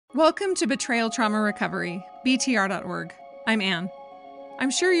Welcome to Betrayal Trauma Recovery, BTR.org. I'm Anne. I'm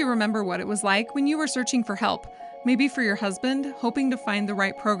sure you remember what it was like when you were searching for help, maybe for your husband, hoping to find the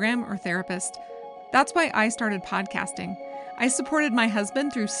right program or therapist. That's why I started podcasting. I supported my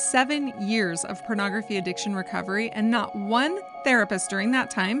husband through 7 years of pornography addiction recovery, and not one therapist during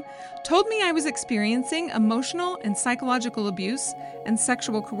that time told me I was experiencing emotional and psychological abuse and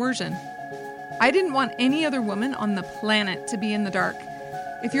sexual coercion. I didn't want any other woman on the planet to be in the dark.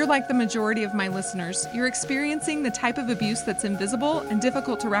 If you're like the majority of my listeners, you're experiencing the type of abuse that's invisible and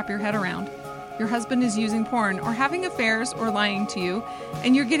difficult to wrap your head around. Your husband is using porn or having affairs or lying to you,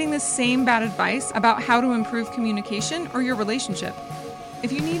 and you're getting the same bad advice about how to improve communication or your relationship.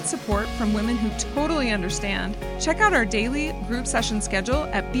 If you need support from women who totally understand, check out our daily group session schedule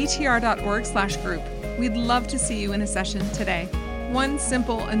at btr.org/group. We'd love to see you in a session today. One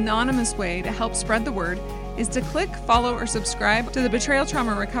simple, anonymous way to help spread the word is to click, follow, or subscribe to the Betrayal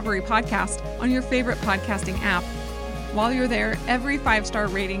Trauma Recovery podcast on your favorite podcasting app. While you're there, every 5-star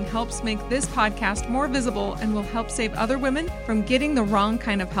rating helps make this podcast more visible and will help save other women from getting the wrong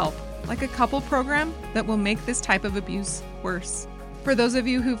kind of help, like a couple program that will make this type of abuse worse. For those of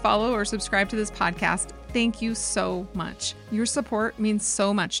you who follow or subscribe to this podcast, thank you so much. Your support means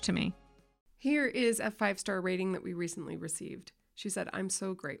so much to me. Here is a 5-star rating that we recently received. She said, "I'm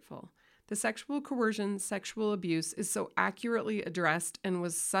so grateful. The sexual coercion, sexual abuse is so accurately addressed and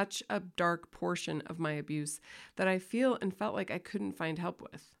was such a dark portion of my abuse that I feel and felt like I couldn't find help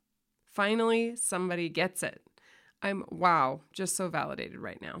with. Finally, somebody gets it. I'm, just so validated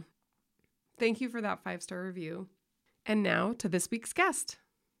right now." Thank you for that 5-star review. And now to this week's guest.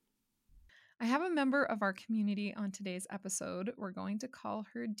 I have a member of our community on today's episode. We're going to call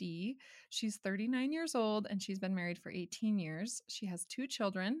her Dee. She's 39 years old and she's been married for 18 years. She has 2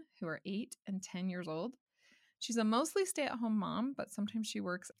 children who are 8 and 10 years old. She's a mostly stay-at-home mom, but sometimes she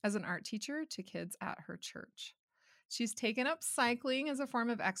works as an art teacher to kids at her church. She's taken up cycling as a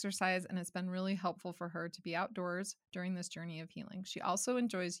form of exercise, and it's been really helpful for her to be outdoors during this journey of healing. She also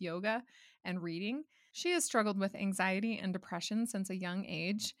enjoys yoga and reading. She has struggled with anxiety and depression since a young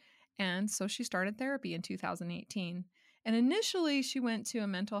age, and so she started therapy in 2018. And initially, she went to a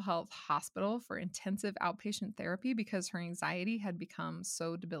mental health hospital for intensive outpatient therapy because her anxiety had become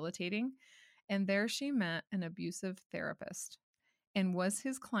so debilitating. And there she met an abusive therapist and was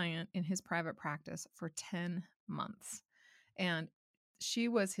his client in his private practice for 10 months. And she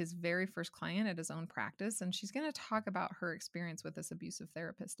was his very first client at his own practice. And she's going to talk about her experience with this abusive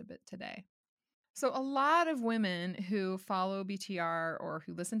therapist a bit today. So a lot of women who follow BTR or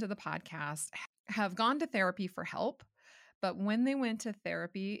who listen to the podcast have gone to therapy for help. But when they went to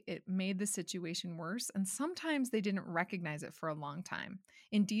therapy, it made the situation worse. And sometimes they didn't recognize it for a long time.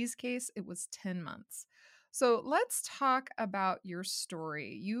 In Dee's case, it was 10 months. So let's talk about your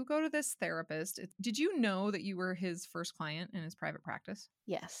story. You go to this therapist. Did you know that you were his first client in his private practice?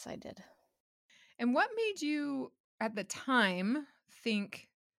 Yes, I did. And what made you, at the time, think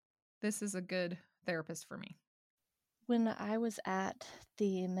this is a good therapist for me? When I was at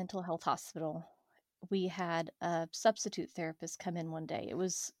the mental health hospital, we had a substitute therapist come in one day. It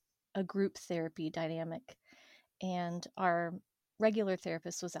was a group therapy dynamic, and our regular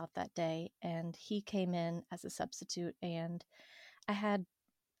therapist was out that day, and he came in as a substitute, and I had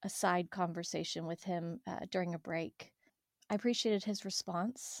a side conversation with him during a break. I appreciated his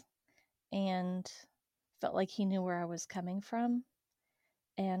response and felt like he knew where I was coming from.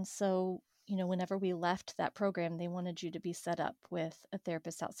 And so, whenever we left that program, they wanted you to be set up with a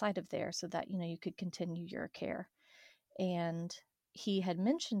therapist outside of there so that, you could continue your care. And he had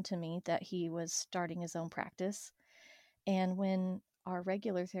mentioned to me that he was starting his own practice. And when our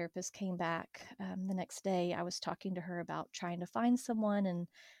regular therapist came back the next day, I was talking to her about trying to find someone. And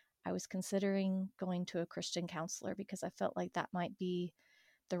I was considering going to a Christian counselor because I felt like that might be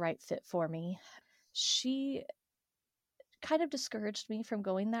the right fit for me. She kind of discouraged me from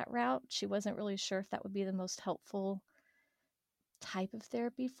going that route. She wasn't really sure if that would be the most helpful type of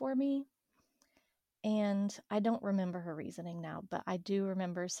therapy for me. And I don't remember her reasoning now, but I do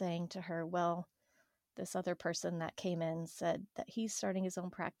remember saying to her, well, this other person that came in said that he's starting his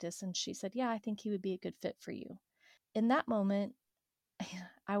own practice. And she said, yeah, I think he would be a good fit for you. In that moment,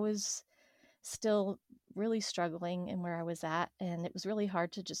 I was still really struggling in where I was at. And it was really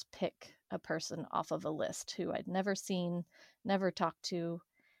hard to just pick a person off of a list who I'd never seen, never talked to.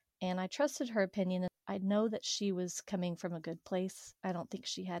 And I trusted her opinion. I know that she was coming from a good place. I don't think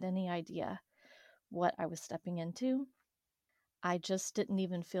she had any idea what I was stepping into. I just didn't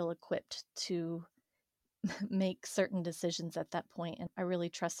even feel equipped to make certain decisions at that point. And I really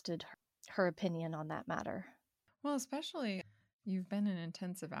trusted her opinion on that matter. Well, especially you've been in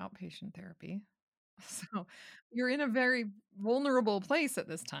intensive outpatient therapy. So you're in a very vulnerable place at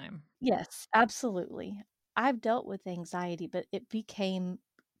this time. Yes, absolutely. I've dealt with anxiety, but it became,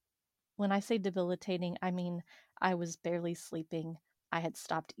 when I say debilitating, I mean I was barely sleeping. I had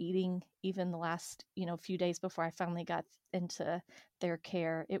stopped eating even the last, few days before I finally got into their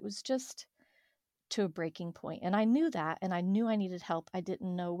care. It was just to a breaking point. And I knew that, and I knew I needed help. I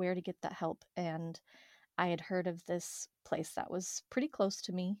didn't know where to get that help. And I had heard of this place that was pretty close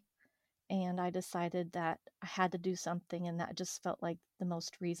to me. And I decided that I had to do something, and that just felt like the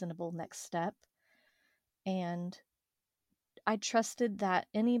most reasonable next step. And I trusted that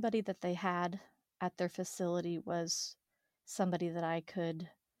anybody that they had at their facility was somebody that I could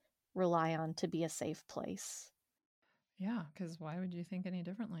rely on to be a safe place. Yeah, because why would you think any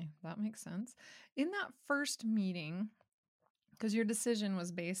differently? That makes sense. In that first meeting, because your decision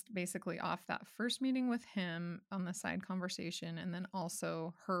was based basically off that first meeting with him on the side conversation and then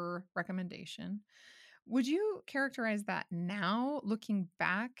also her recommendation. Would you characterize that now, looking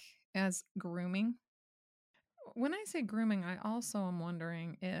back, as grooming? When I say grooming, I also am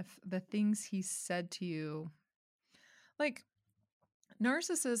wondering if the things he said to you, like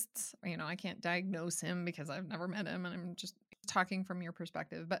narcissists, I can't diagnose him because I've never met him and I'm just talking from your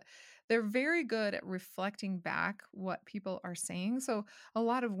perspective, but they're very good at reflecting back what people are saying. So a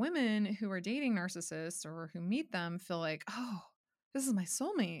lot of women who are dating narcissists or who meet them feel like, oh, this is my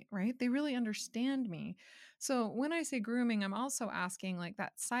soulmate, right? They really understand me. So when I say grooming, I'm also asking like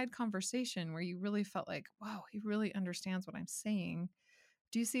that side conversation where you really felt like, wow, he really understands what I'm saying.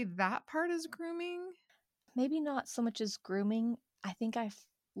 Do you see that part as grooming? Maybe not so much as grooming. I think I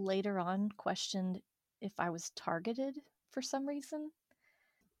later on questioned if I was targeted for some reason,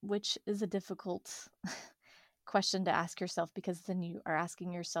 which is a difficult question to ask yourself, because then you are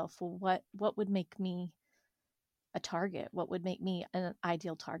asking yourself, well, what would make me a target? What would make me an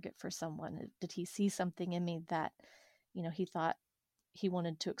ideal target for someone? Did he see something in me that, he thought he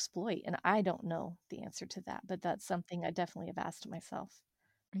wanted to exploit? And I don't know the answer to that, but that's something I definitely have asked myself.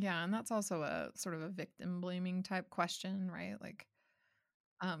 Yeah, and that's also a sort of a victim blaming type question, right? Like,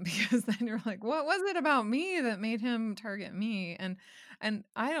 because then you're like, what was it about me that made him target me? And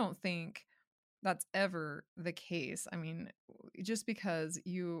I don't think that's ever the case. I mean, just because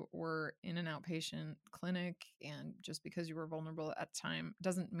you were in an outpatient clinic and just because you were vulnerable at the time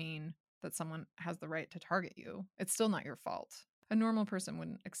doesn't mean that someone has the right to target you. It's still not your fault. A normal person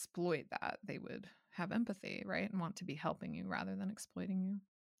wouldn't exploit that. They would have empathy, right? And want to be helping you rather than exploiting you.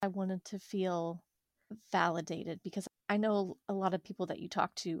 I wanted to feel validated, because I know a lot of people that you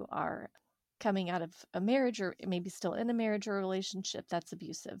talk to are coming out of a marriage, or maybe still in a marriage or a relationship that's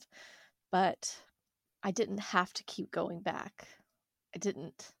abusive. But I didn't have to keep going back. I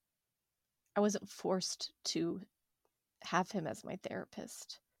didn't. I wasn't forced to have him as my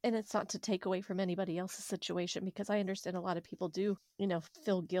therapist. And it's not to take away from anybody else's situation, because I understand a lot of people do,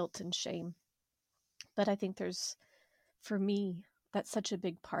 feel guilt and shame. But I think for me, that's such a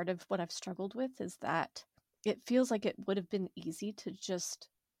big part of what I've struggled with, is that it feels like it would have been easy to just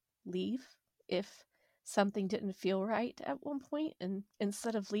leave if something didn't feel right at one point. And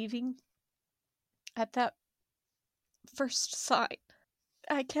instead of leaving at that first sign,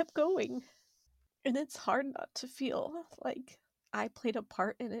 I kept going. And it's hard not to feel like I played a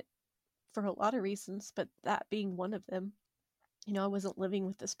part in it for a lot of reasons, but that being one of them. I wasn't living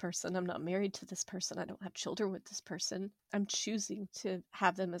with this person. I'm not married to this person. I don't have children with this person. I'm choosing to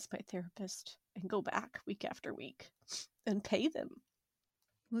have them as my therapist and go back week after week and pay them.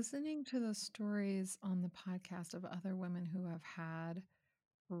 Listening to the stories on the podcast of other women who have had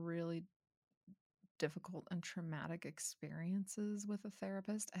really difficult and traumatic experiences with a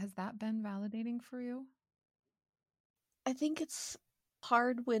therapist, has that been validating for you? I think it's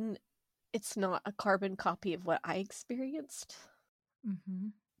hard when it's not a carbon copy of what I experienced, Mm-hmm.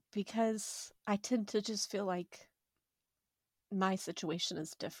 because I tend to just feel like my situation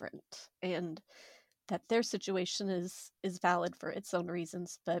is different, and that their situation is valid for its own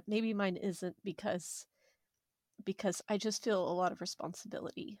reasons, but maybe mine isn't, because I just feel a lot of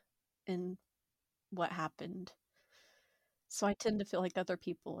responsibility in what happened. So I tend to feel like other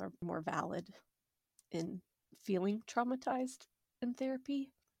people are more valid in feeling traumatized in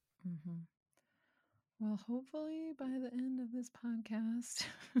therapy. Mm-hmm. Well, hopefully by the end of this podcast,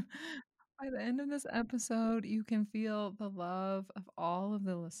 by the end of this episode, you can feel the love of all of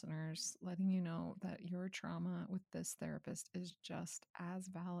the listeners, letting you know that your trauma with this therapist is just as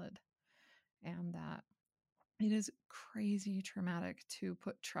valid and that it is crazy traumatic to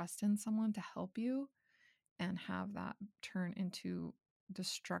put trust in someone to help you and have that turn into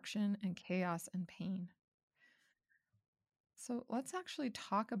destruction and chaos and pain. So let's actually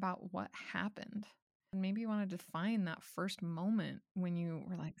talk about what happened. And maybe you want to define that first moment when you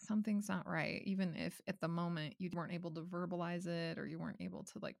were like, something's not right, even if at the moment you weren't able to verbalize it or you weren't able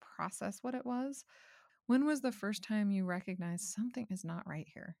to like process what it was. When was the first time you recognized something is not right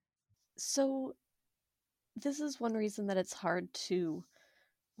here? So, this is one reason that it's hard to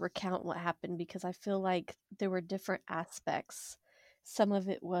recount what happened because I feel like there were different aspects. Some of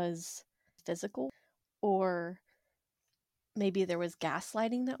it was physical, or maybe there was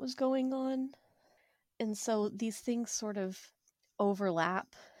gaslighting that was going on. And so these things sort of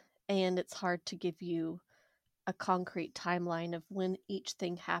overlap, and it's hard to give you a concrete timeline of when each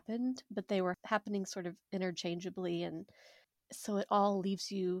thing happened, but they were happening sort of interchangeably. And so it all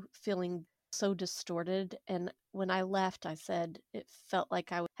leaves you feeling so distorted. And when I left, I said it felt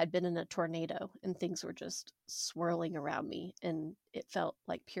like I had been in a tornado and things were just swirling around me, and it felt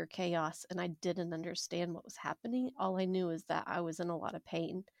like pure chaos. And I didn't understand what was happening. All I knew is that I was in a lot of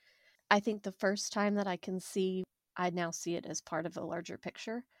pain. I think the first time that I now see it as part of a larger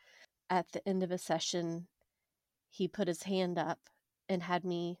picture. At the end of a session, he put his hand up and had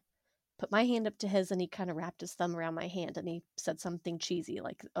me put my hand up to his, and he kind of wrapped his thumb around my hand and he said something cheesy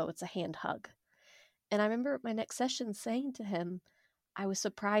like, "Oh, it's a hand hug." And I remember my next session saying to him, I was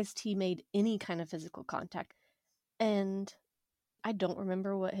surprised he made any kind of physical contact. And I don't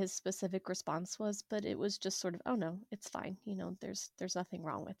remember what his specific response was, but it was just sort of, "Oh no, it's fine. There's nothing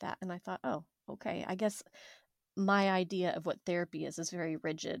wrong with that." And I thought, "Oh, okay. I guess my idea of what therapy is very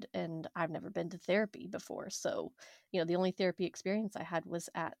rigid, and I've never been to therapy before." So, the only therapy experience I had was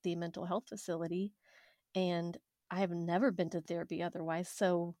at the mental health facility, and I have never been to therapy otherwise.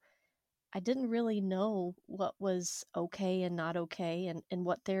 So I didn't really know what was okay and not okay, and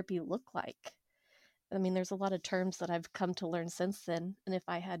what therapy looked like. I mean, there's a lot of terms that I've come to learn since then, and if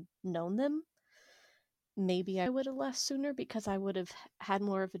I had known them, maybe I would have left sooner because I would have had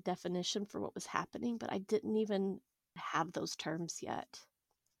more of a definition for what was happening, but I didn't even have those terms yet.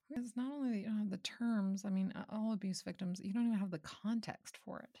 It's not only that you don't have the terms, I mean, all abuse victims, you don't even have the context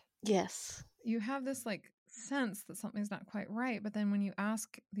for it. Yes. You have this like sense that something's not quite right, but then when you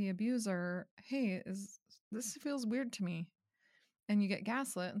ask the abuser, "Hey, is this feels weird to me?" and you get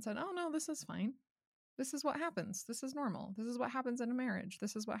gaslit and said, "Oh no, this is fine. This is what happens. This is normal. This is what happens in a marriage.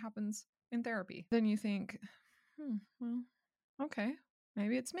 This is what happens in therapy." Then you think, well, okay,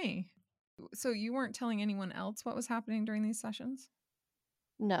 maybe it's me. So you weren't telling anyone else what was happening during these sessions?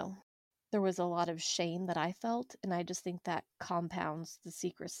 No. There was a lot of shame that I felt, and I just think that compounds the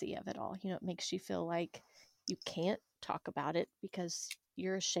secrecy of it all. It makes you feel like you can't talk about it because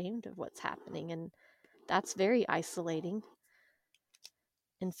you're ashamed of what's happening, and that's very isolating.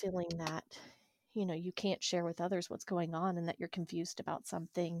 And feeling that, you can't share with others what's going on and that you're confused about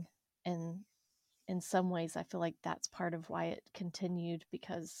something. And in some ways, I feel like that's part of why it continued,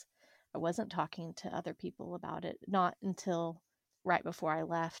 because I wasn't talking to other people about it, not until right before I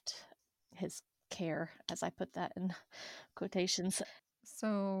left his care, as I put that in quotations.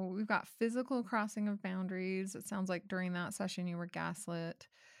 So we've got physical crossing of boundaries. It sounds like during that session you were gaslit.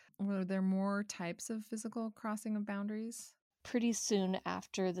 Were there more types of physical crossing of boundaries? Pretty soon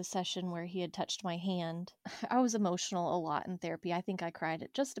after the session where he had touched my hand, I was emotional a lot in therapy. I think I cried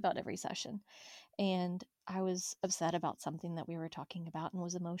at just about every session. And I was upset about something that we were talking about and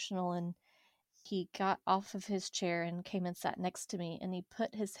was emotional. And he got off of his chair and came and sat next to me, and he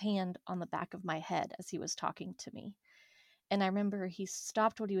put his hand on the back of my head as he was talking to me. And I remember he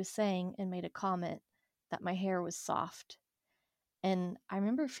stopped what he was saying and made a comment that my hair was soft. And I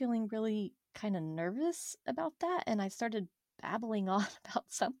remember feeling really kind of nervous about that, and I started babbling on about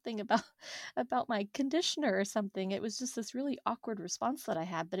something about my conditioner or something. It was just this really awkward response that I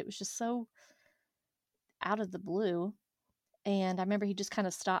had, but it was just so out of the blue. And I remember he just kind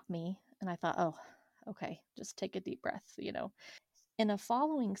of stopped me, and I thought, "Oh, okay, just take a deep breath." In a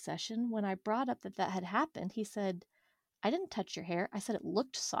following session, when I brought up that that had happened, he said, "I didn't touch your hair. I said it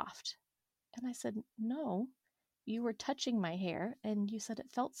looked soft." And I said, "No, you were touching my hair and you said it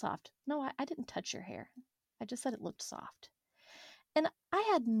felt soft." "No, I didn't touch your hair. I just said it looked soft." And I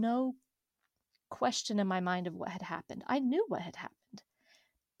had no question in my mind of what had happened. I knew what had happened.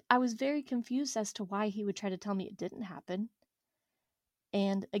 I was very confused as to why he would try to tell me it didn't happen.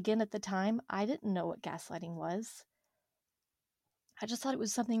 And again, at the time, I didn't know what gaslighting was. I just thought it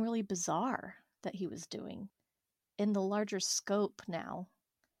was something really bizarre that he was doing. In the larger scope now,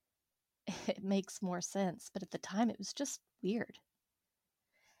 it makes more sense. But at the time, it was just weird.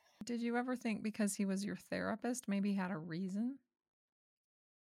 Did you ever think because he was your therapist, maybe he had a reason?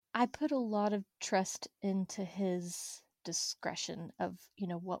 I put a lot of trust into his discretion of,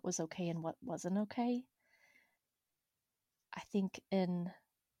 what was okay and what wasn't okay. I think in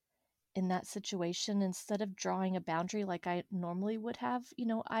that situation, instead of drawing a boundary like I normally would have,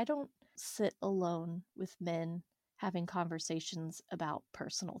 I don't sit alone with men having conversations about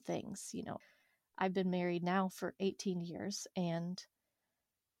personal things. I've been married now for 18 years, and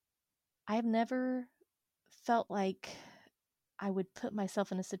I've never felt like I would put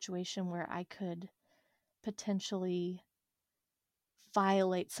myself in a situation where I could potentially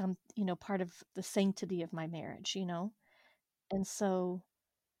violate some, part of the sanctity of my marriage. And so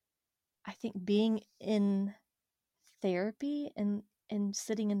I think being in therapy and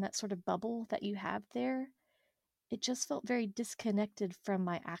sitting in that sort of bubble that you have there, it just felt very disconnected from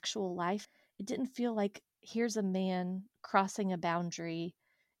my actual life. It didn't feel like here's a man crossing a boundary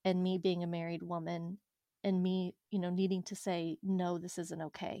and me being a married woman and me, needing to say, no, this isn't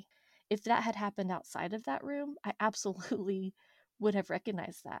okay. If that had happened outside of that room, I absolutely would have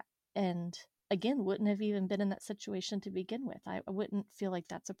recognized that. And again, wouldn't have even been in that situation to begin with. I wouldn't feel like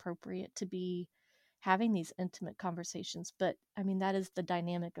that's appropriate to be having these intimate conversations. But I mean, that is the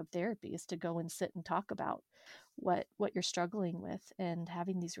dynamic of therapy, is to go and sit and talk about what you're struggling with and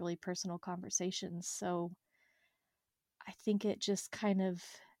having these really personal conversations. So I think it just kind of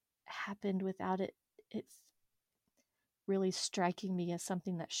happened without it really striking me as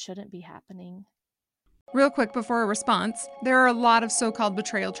something that shouldn't be happening. Real quick before a response, there are a lot of so called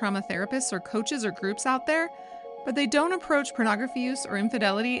betrayal trauma therapists or coaches or groups out there, but they don't approach pornography use or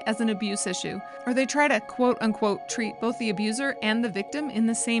infidelity as an abuse issue, or they try to quote unquote treat both the abuser and the victim in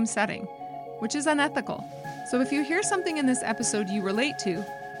the same setting, which is unethical. So if you hear something in this episode you relate to,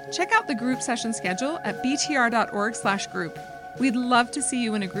 check out the group session schedule at btr.org/group. We'd love to see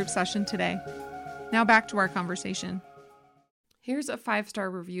you in a group session today. Now back to our conversation. Here's a 5-star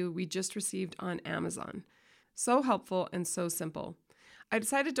review we just received on Amazon. So helpful and so simple. I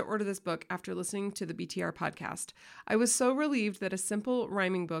decided to order this book after listening to the BTR podcast. I was so relieved that a simple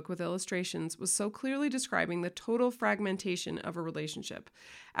rhyming book with illustrations was so clearly describing the total fragmentation of a relationship.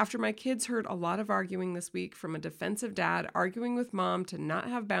 After my kids heard a lot of arguing this week, from a defensive dad arguing with mom to not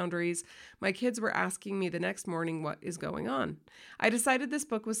have boundaries, my kids were asking me the next morning what is going on. I decided this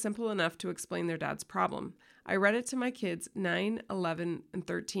book was simple enough to explain their dad's problem. I read it to my kids 9, 11, and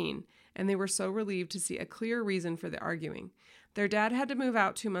 13, and they were so relieved to see a clear reason for the arguing. Their dad had to move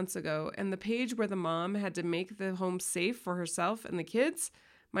out 2 months ago, and the page where the mom had to make the home safe for herself and the kids,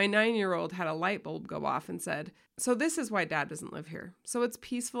 my 9-year-old had a light bulb go off and said, "So this is why dad doesn't live here. So it's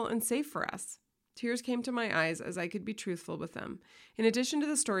peaceful and safe for us." Tears came to my eyes as I could be truthful with them. In addition to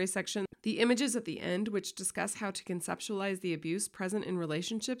the story section, the images at the end, which discuss how to conceptualize the abuse present in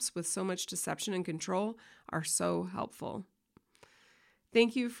relationships with so much deception and control, are so helpful.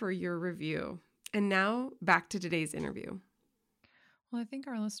 Thank you for your review. And now back to today's interview. Well, I think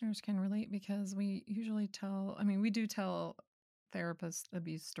our listeners can relate because we usually we do tell therapist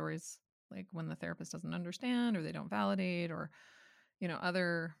abuse stories, like when the therapist doesn't understand or they don't validate, or,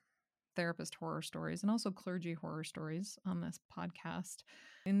 other therapist horror stories, and also clergy horror stories on this podcast.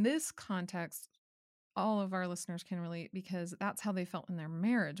 In this context, all of our listeners can relate because that's how they felt in their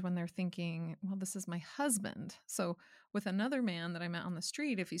marriage when they're thinking, well, this is my husband. So with another man that I met on the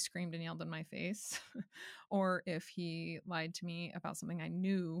street, if he screamed and yelled in my face, or if he lied to me about something I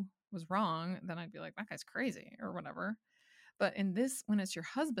knew was wrong, then I'd be like, that guy's crazy or whatever. But in this, when it's your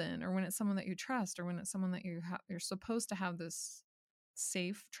husband, or when it's someone that you trust, or when it's someone that you're supposed to have this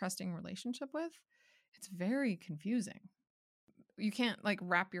safe, trusting relationship with, it's very confusing. You can't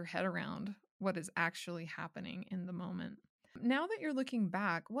wrap your head around what is actually happening in the moment. Now that you're looking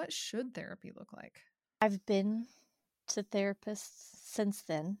back, what should therapy look like? I've been to therapists since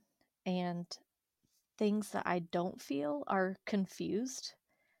then, and things that I don't feel are confused.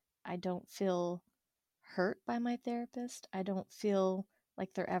 I don't feel hurt by my therapist. I don't feel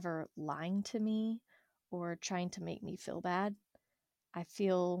like they're ever lying to me or trying to make me feel bad. I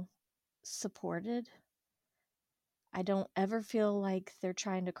feel supported. I don't ever feel like they're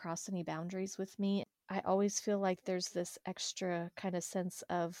trying to cross any boundaries with me. I always feel like there's this extra kind of sense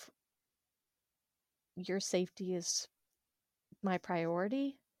of your safety is my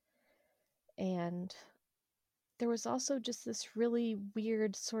priority. And there was also just this really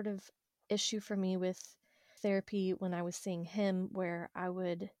weird sort of issue for me with therapy when I was seeing him, where I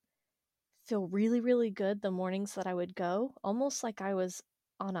would feel really, really good the mornings that I would go, almost like I was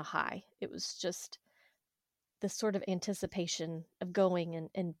on a high. It was just this sort of anticipation of going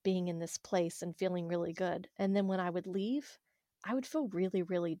and being in this place and feeling really good. And then when I would leave, I would feel really,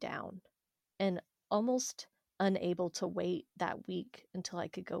 really down and almost unable to wait that week until I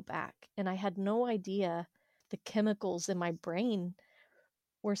could go back. And I had no idea the chemicals in my brain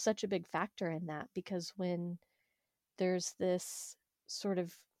were such a big factor in that, because when there's this sort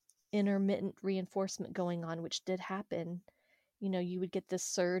of intermittent reinforcement going on, which did happen. You would get this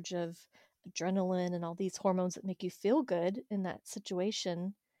surge of adrenaline and all these hormones that make you feel good in that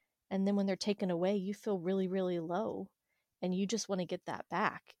situation. And then when they're taken away, you feel really, really low and you just want to get that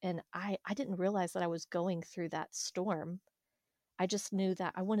back. And I didn't realize that I was going through that storm. I just knew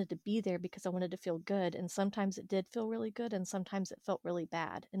that I wanted to be there because I wanted to feel good. And sometimes it did feel really good and sometimes it felt really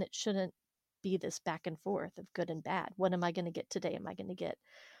bad. And it shouldn't be this back and forth of good and bad. What am I going to get today? Am I going to get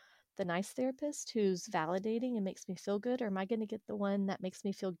the nice therapist who's validating and makes me feel good? Or am I going to get the one that makes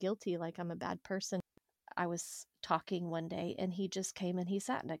me feel guilty, like I'm a bad person? I was talking one day and he just came and he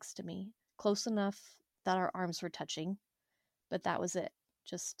sat next to me, close enough that our arms were touching, but that was it,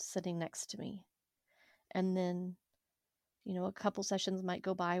 just sitting next to me. And then, a couple sessions might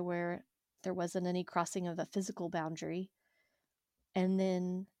go by where there wasn't any crossing of a physical boundary. And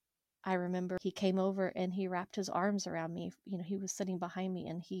then I remember he came over and he wrapped his arms around me. He was sitting behind me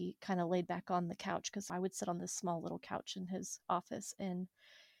and he kind of laid back on the couch because I would sit on this small little couch in his office. And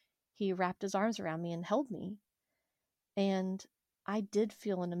he wrapped his arms around me and held me. And I did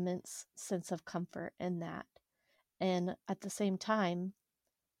feel an immense sense of comfort in that. And at the same time,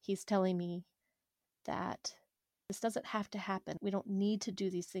 he's telling me that this doesn't have to happen. We don't need to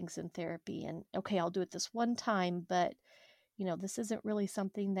do these things in therapy. And okay, I'll do it this one time, but this isn't really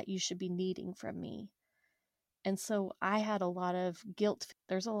something that you should be needing from me. And so I had a lot of guilt.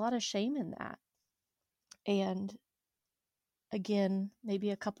 There's a lot of shame in that. And again,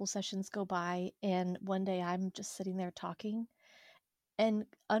 maybe a couple sessions go by, and one day I'm just sitting there talking, and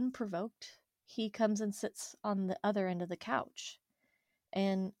unprovoked, he comes and sits on the other end of the couch.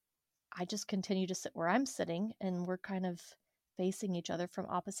 And I just continue to sit where I'm sitting, and we're kind of facing each other from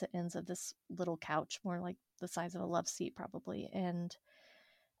opposite ends of this little couch, more like the size of a love seat probably. And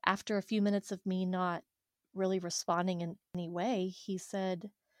after a few minutes of me not really responding in any way, he said,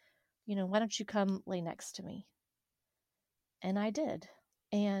 why don't you come lay next to me? And I did.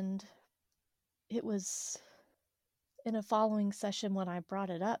 And it was in a following session when I brought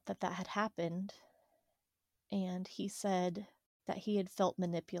it up that had happened. And he said that he had felt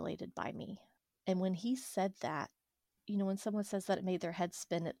manipulated by me. And when he said that, when someone says that it made their head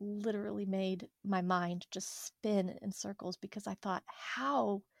spin, it literally made my mind just spin in circles because I thought,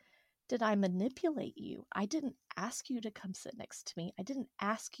 how did I manipulate you? I didn't ask you to come sit next to me. I didn't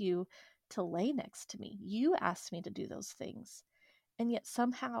ask you to lay next to me. You asked me to do those things. And yet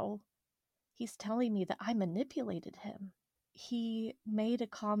somehow he's telling me that I manipulated him. He made a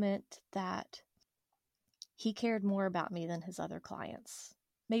comment that he cared more about me than his other clients,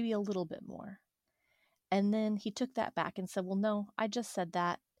 maybe a little bit more. And then he took that back and said, well, no, I just said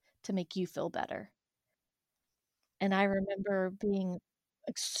that to make you feel better. And I remember being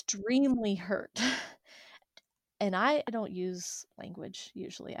extremely hurt. And I don't use language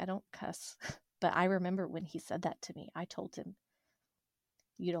usually. I don't cuss. But I remember when he said that to me, I told him,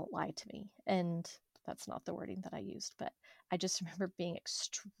 you don't lie to me. And that's not the wording that I used, but I just remember being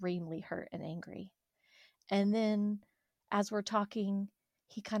extremely hurt and angry. And then as we're talking,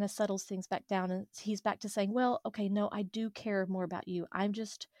 he kind of settles things back down and he's back to saying, well, okay, no, I do care more about you. I'm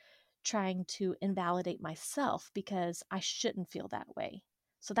just trying to invalidate myself because I shouldn't feel that way.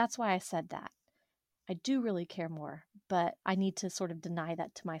 So that's why I said that. I do really care more, but I need to sort of deny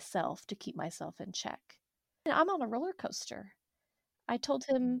that to myself to keep myself in check. And I'm on a roller coaster. I told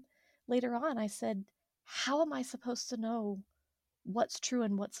him later on, I said, how am I supposed to know what's true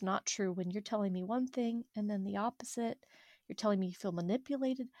and what's not true when you're telling me one thing and then the opposite? You're telling me you feel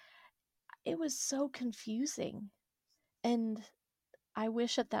manipulated. It was so confusing. And I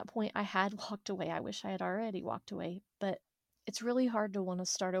wish at that point I had walked away. I wish I had already walked away. But it's really hard to want to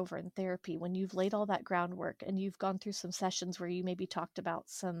start over in therapy when you've laid all that groundwork and you've gone through some sessions where you maybe talked about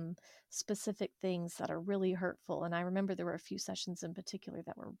some specific things that are really hurtful. And I remember there were a few sessions in particular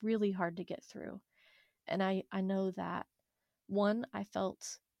that were really hard to get through. And I know that, one, I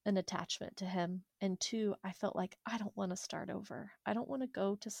felt an attachment to him. And two, I felt like I don't want to start over. I don't want to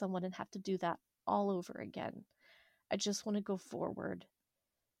go to someone and have to do that all over again. I just want to go forward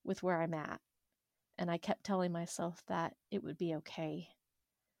with where I'm at. And I kept telling myself that it would be okay.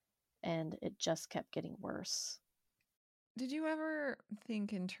 And it just kept getting worse. Did you ever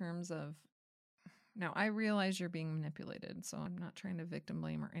think in terms of, now I realize you're being manipulated, so I'm not trying to victim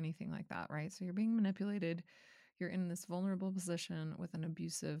blame or anything like that, right? So you're being manipulated. You're in this vulnerable position with an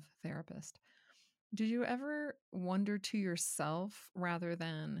abusive therapist. Did you ever wonder to yourself, rather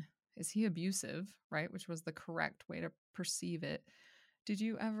than, is he abusive, right? Which was the correct way to perceive it. Did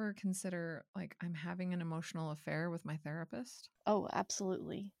you ever consider, like, I'm having an emotional affair with my therapist? Oh,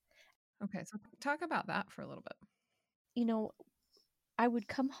 absolutely. Okay, so talk about that for a little bit. you know, I would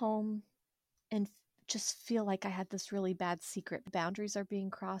come home and just feel like I had this really bad secret. Boundaries are being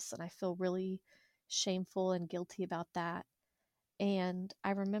crossed, and I feel really shameful and guilty about that. And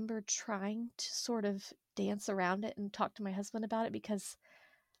I remember trying to sort of dance around it and talk to my husband about it because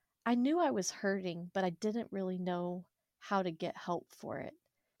I knew I was hurting, but I didn't really know how to get help for it.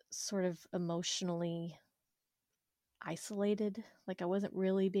 Sort of emotionally isolated, like I wasn't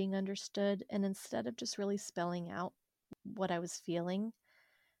really being understood. And instead of just really spelling out what I was feeling,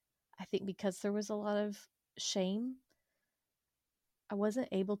 I think because there was a lot of shame, I wasn't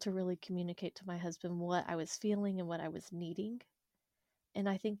able to really communicate to my husband what I was feeling and what I was needing. And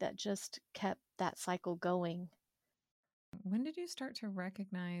I think that just kept that cycle going. When did you start to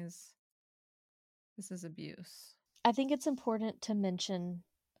recognize this is abuse? I think it's important to mention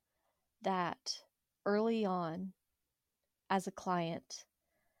that early on, as a client,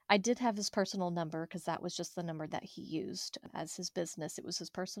 I did have his personal number because that was just the number that he used as his business. It was his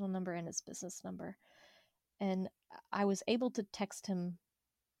personal number and his business number. And I was able to text him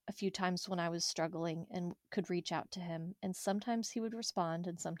a few times when I was struggling and could reach out to him. And sometimes he would respond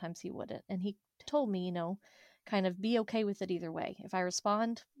and sometimes he wouldn't. And he told me, kind of be okay with it either way. If I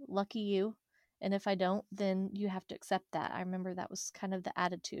respond, lucky you. And if I don't, then you have to accept that. I remember that was kind of the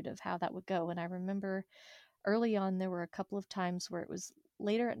attitude of how that would go. And I remember early on, there were a couple of times where it was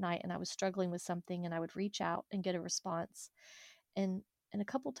later at night and I was struggling with something and I would reach out and get a response. And a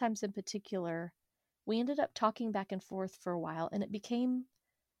couple times in particular, we ended up talking back and forth for a while and it became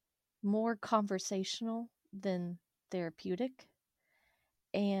more conversational than therapeutic.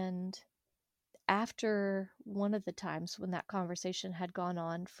 And after one of the times when that conversation had gone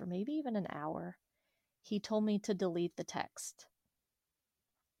on for maybe even an hour, he told me to delete the text.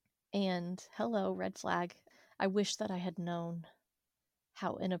 And hello, red flag. I wish that I had known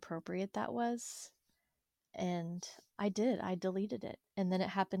how inappropriate that was. And I did. I deleted it. And then it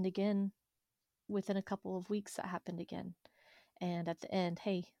happened again within a couple of weeks. That happened again. And at the end,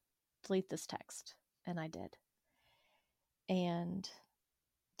 hey, delete this text. And I did. And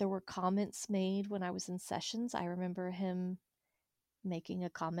there were comments made when I was in sessions. I remember him making a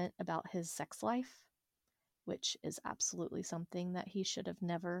comment about his sex life, which is absolutely something that he should have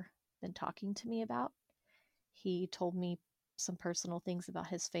never been talking to me about. He told me some personal things about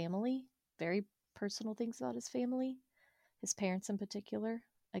his family, very personal things about his family, his parents in particular.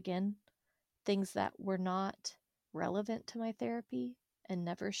 Again, things that were not relevant to my therapy and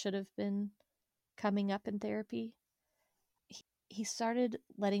never should have been coming up in therapy. He started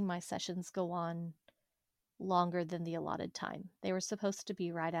letting my sessions go on longer than the allotted time. They were supposed to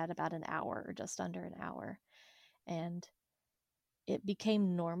be right at about an hour or just under an hour. And it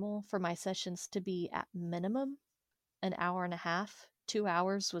became normal for my sessions to be at minimum an hour and a half. 2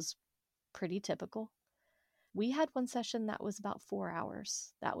 hours was pretty typical. We had one session that was about 4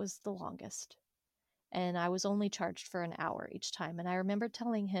 hours. That was the longest. And I was only charged for an hour each time. And I remember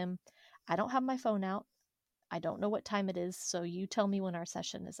telling him, I don't have my phone out. I don't know what time it is, so you tell me when our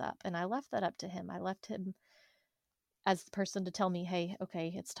session is up. And I left that up to him. I left him as the person to tell me, hey,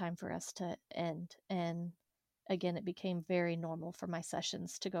 okay, it's time for us to end. And again, it became very normal for my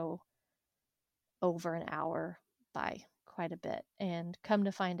sessions to go over an hour by quite a bit. And come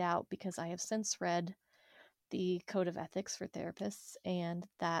to find out, because I have since read the Code of Ethics for Therapists, and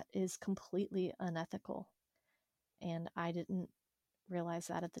that is completely unethical. And I didn't realize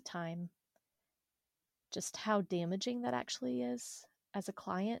that at the time, just how damaging that actually is as a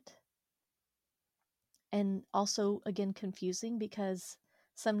client. And also, again, confusing because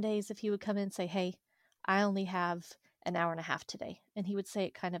some days if he would come in and say, hey, I only have an hour and a half today, and he would say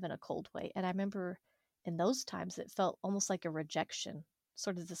it kind of in a cold way. And I remember in those times it felt almost like a rejection,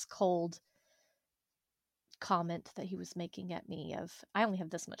 sort of this cold comment that he was making at me of, I only have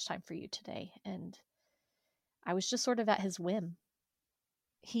this much time for you today. And I was just sort of at his whim.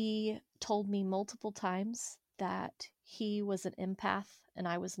 He told me multiple times that he was an empath and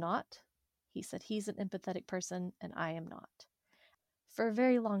I was not. He said he's an empathetic person and I am not. For a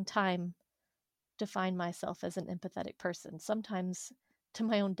very long time, defined myself as an empathetic person, sometimes to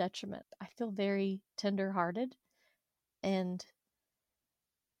my own detriment. I feel very tender-hearted, and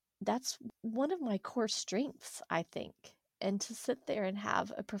that's one of my core strengths, I think. And to sit there and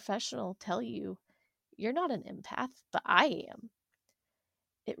have a professional tell you, you're not an empath, but I am,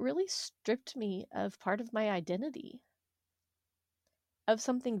 it really stripped me of part of my identity, of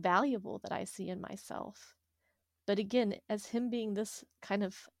something valuable that I see in myself. But again, as him being this kind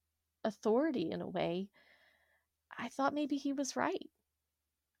of authority in a way, I thought maybe he was right.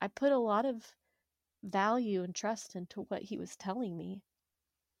 I put a lot of value and trust into what he was telling me.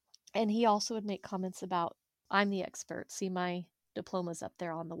 And he also would make comments about I'm the expert. See, my diploma's up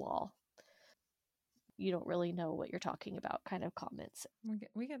there on the wall. You don't really know what you're talking about kind of comments.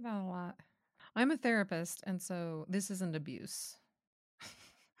 We get that a lot. I'm a therapist, and so this isn't abuse.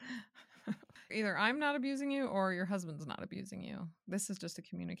 Either I'm not abusing you or your husband's not abusing you. This is just a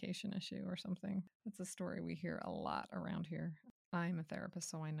communication issue or something. That's a story we hear a lot around here. I'm a therapist,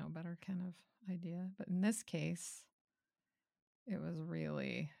 so I know better kind of idea. But in this case, it was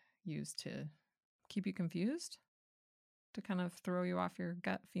really used to keep you confused, to kind of throw you off your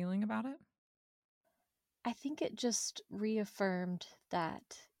gut feeling about it. I think it just reaffirmed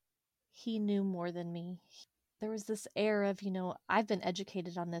that he knew more than me. There was this air of, I've been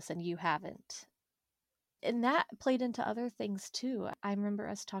educated on this and you haven't. And that played into other things too. I remember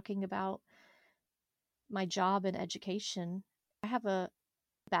us talking about my job and education. I have a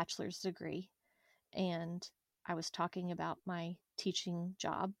bachelor's degree, and I was talking about my teaching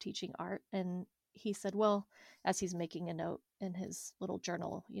job, teaching art, and he said, well, as he's making a note in his little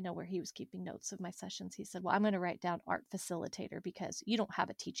journal, where he was keeping notes of my sessions, he said, well, I'm going to write down art facilitator because you don't have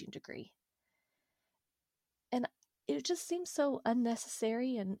a teaching degree. And it just seems so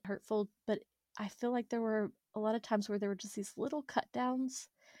unnecessary and hurtful, but I feel like there were a lot of times where there were just these little cut downs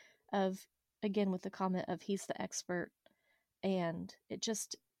of, again, with the comment of he's the expert, and it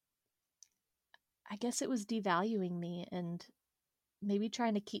just, I guess it was devaluing me and maybe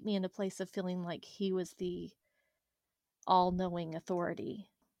trying to keep me in a place of feeling like he was the all-knowing authority.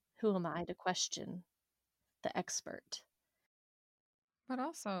 Who am I to question the expert? But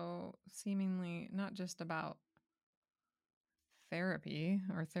also seemingly not just about therapy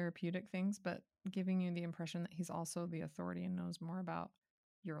or therapeutic things, but giving you the impression that he's also the authority and knows more about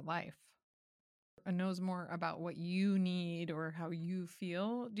your life and knows more about what you need or how you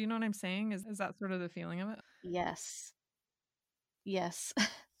feel. Do you know what I'm saying? Is that sort of the feeling of it? Yes. Yes.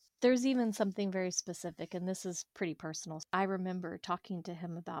 There's even something very specific, and this is pretty personal. I remember talking to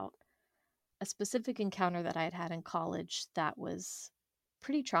him about a specific encounter that I had had in college that was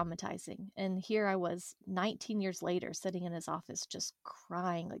pretty traumatizing. And here I was 19 years later, sitting in his office, just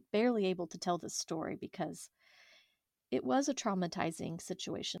crying, like barely able to tell this story because it was a traumatizing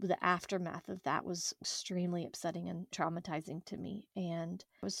situation. The aftermath of that was extremely upsetting and traumatizing to me. And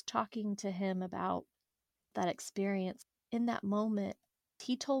I was talking to him about that experience. In that moment,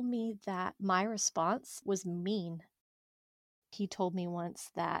 he told me that my response was mean. He told me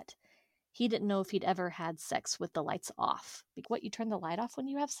once that he didn't know if he'd ever had sex with the lights off. Like, what, you turn the light off when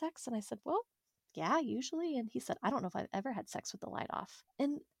you have sex? And I said, well, yeah, usually. And he said, I don't know if I've ever had sex with the light off.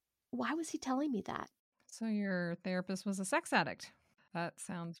 And why was he telling me that? So your therapist was a sex addict. That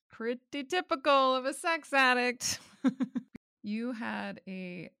sounds pretty typical of a sex addict. You had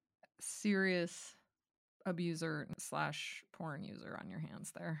a serious abuser slash porn user on your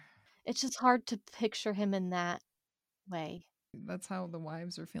hands there. It's just hard to picture him in that way. That's how the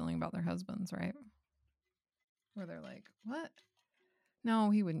wives are feeling about their husbands, right? Where they're like, what? No,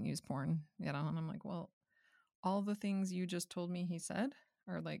 he wouldn't use porn, And I'm like, well, all the things you just told me he said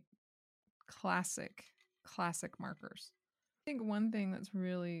are like classic markers. I think one thing that's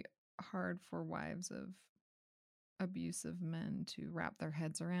really hard for wives of abusive men to wrap their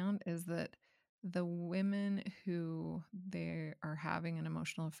heads around is that the women who they are having an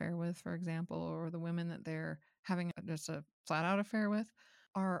emotional affair with, for example, or the women that they're having just a flat out affair with,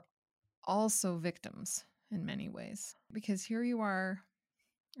 are also victims in many ways. Because here you are,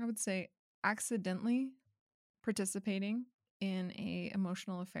 I would say, accidentally participating in a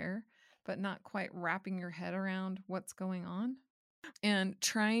emotional affair, but not quite wrapping your head around what's going on and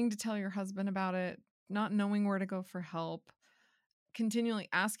trying to tell your husband about it, not knowing where to go for help, continually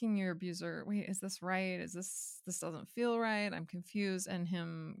asking your abuser, wait, is this right? This doesn't feel right. I'm confused. And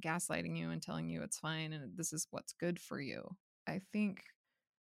him gaslighting you and telling you it's fine and this is what's good for you. I think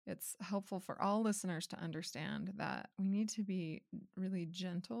it's helpful for all listeners to understand that we need to be really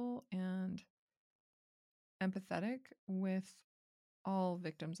gentle and empathetic with all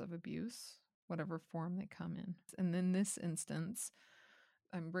victims of abuse, whatever form they come in. And in this instance,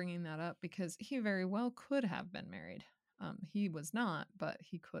 I'm bringing that up because he very well could have been married. He was not, but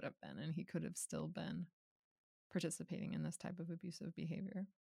he could have been, and he could have still been participating in this type of abusive behavior.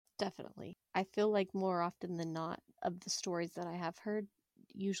 Definitely. I feel like more often than not, of the stories that I have heard,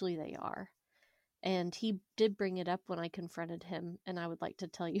 usually they are. And he did bring it up when I confronted him, and I would like to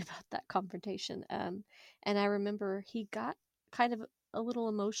tell you about that confrontation. And I remember he got kind of a little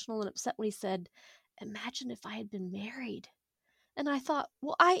emotional and upset when he said, imagine if I had been married. And I thought,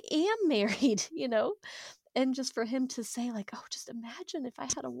 well, I am married, And just for him to say like, oh, just imagine if I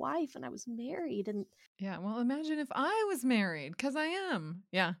had a wife and I was married. And Yeah. Well, imagine if I was married, because I am.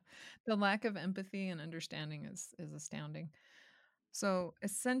 Yeah. The lack of empathy and understanding is astounding. So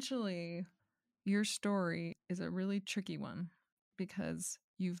essentially, your story is a really tricky one because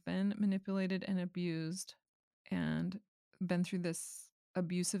you've been manipulated and abused and been through this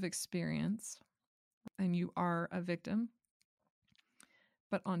abusive experience, and you are a victim.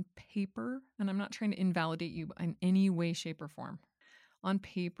 But on paper, and I'm not trying to invalidate you in any way, shape, or form, on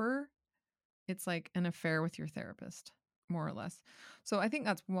paper, it's like an affair with your therapist, more or less. So I think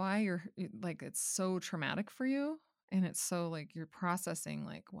that's why you're like, it's so traumatic for you. And it's so like you're processing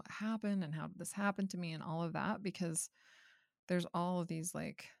like what happened and how did this happen to me and all of that, because there's all of these,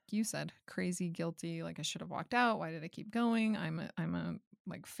 like you said, crazy, guilty, like I should have walked out. Why did I keep going? I'm a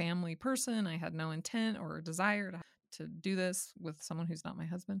like family person. I had no intent or desire to do this with someone who's not my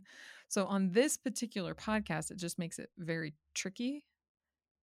husband. So on this particular podcast, it just makes it very tricky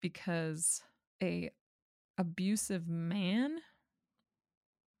because a abusive man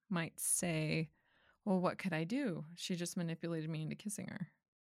might say, well, what could I do? She just manipulated me into kissing her,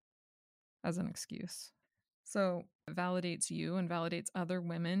 as an excuse. So it validates you and validates other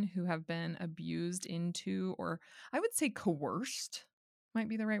women who have been abused into, or I would say coerced, might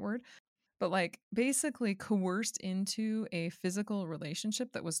be the right word, but like basically coerced into a physical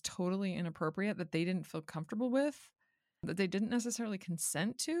relationship that was totally inappropriate, that they didn't feel comfortable with, that they didn't necessarily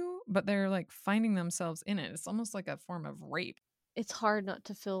consent to, but they're like finding themselves in it. It's almost like a form of rape. it's hard not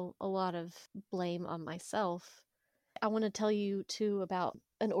to feel a lot of blame on myself. I want to tell you too about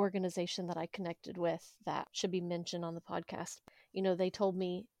an organization that I connected with that should be mentioned on the podcast. You know, they told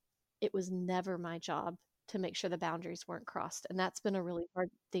me it was never my job to make sure the boundaries weren't crossed. And that's been a really hard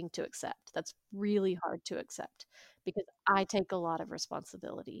thing to accept. That's really hard to accept because I take a lot of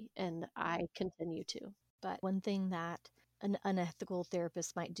responsibility and I continue to. But one thing that an unethical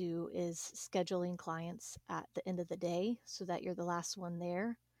therapist might do is scheduling clients at the end of the day so that you're the last one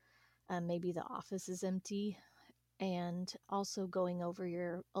there. Maybe the office is empty, and also going over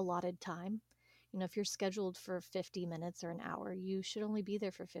your allotted time. You know, if you're scheduled for 50 minutes or an hour, you should only be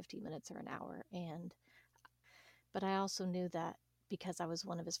there for 50 minutes or an hour. But I also knew that because I was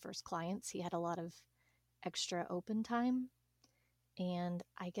one of his first clients, he had a lot of extra open time. And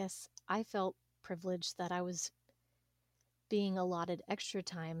I guess I felt privileged that I was being allotted extra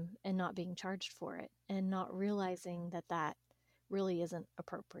time and not being charged for it, and not realizing that that really isn't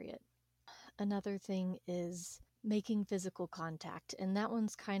appropriate. Another thing is making physical contact. And that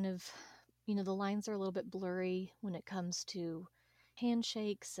one's kind of, you know, the lines are a little bit blurry when it comes to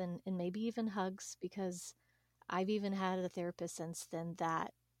handshakes and maybe even hugs, because I've even had a therapist since then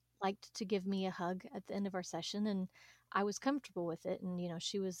that liked to give me a hug at the end of our session, and I was comfortable with it. And, you know,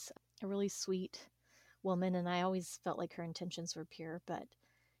 she was a really sweet woman, and I always felt like her intentions were pure. But,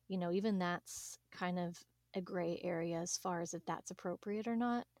 you know, even that's kind of a gray area as far as if that's appropriate or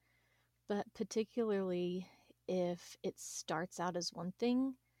not. But particularly if it starts out as one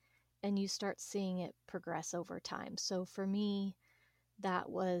thing and you start seeing it progress over time. So for me, that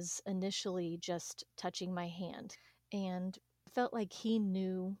was initially just touching my hand, and felt like he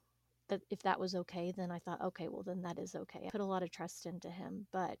knew that if that was okay, then I thought, okay, well, then that is okay. I put a lot of trust into him,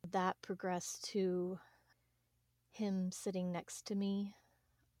 but that progressed to him sitting next to me,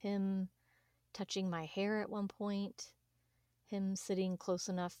 him touching my hair at one point, him sitting close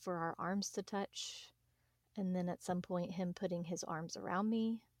enough for our arms to touch, and then at some point him putting his arms around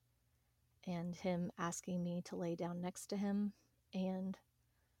me and him asking me to lay down next to him. And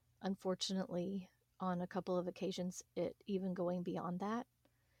unfortunately, on a couple of occasions, it even going beyond that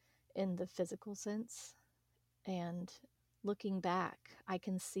in the physical sense. And looking back, I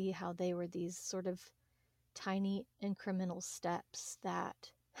can see how they were these sort of tiny incremental steps that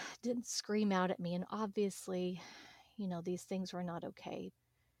didn't scream out at me. And obviously, you know, these things were not okay.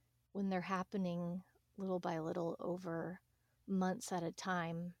 When they're happening little by little over months at a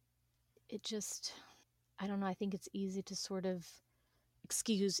time, it just, I don't know, I think it's easy to sort of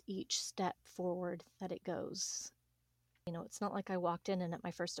excuse each step forward that it goes. You know, it's not like I walked in and at my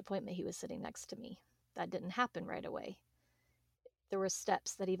first appointment he was sitting next to me. That didn't happen right away. There were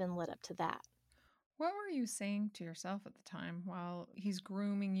steps that even led up to that. What were you saying to yourself at the time while he's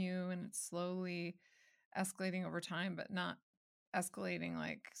grooming you and it's slowly escalating over time, but not escalating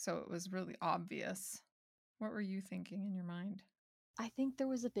like so it was really obvious? What were you thinking in your mind? I think there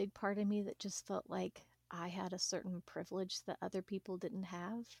was a big part of me that just felt like I had a certain privilege that other people didn't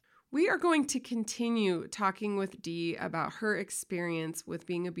have. We are going to continue talking with Dee about her experience with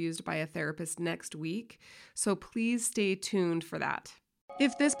being abused by a therapist next week, so please stay tuned for that.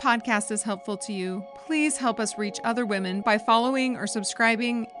 If this podcast is helpful to you, please help us reach other women by following or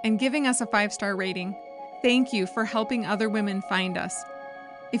subscribing and giving us a 5-star rating. Thank you for helping other women find us.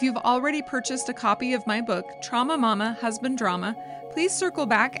 If you've already purchased a copy of my book, Trauma Mama, Husband Drama, please circle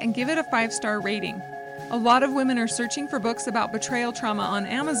back and give it a 5-star rating. A lot of women are searching for books about betrayal trauma on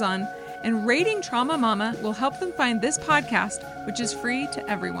Amazon, and rating Trauma Mama will help them find this podcast, which is free to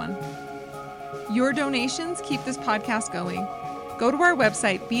everyone. Your donations keep this podcast going. Go to our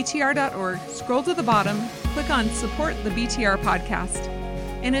website, btr.org, scroll to the bottom, click on Support the BTR Podcast.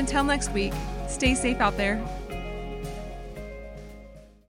 And until next week, stay safe out there.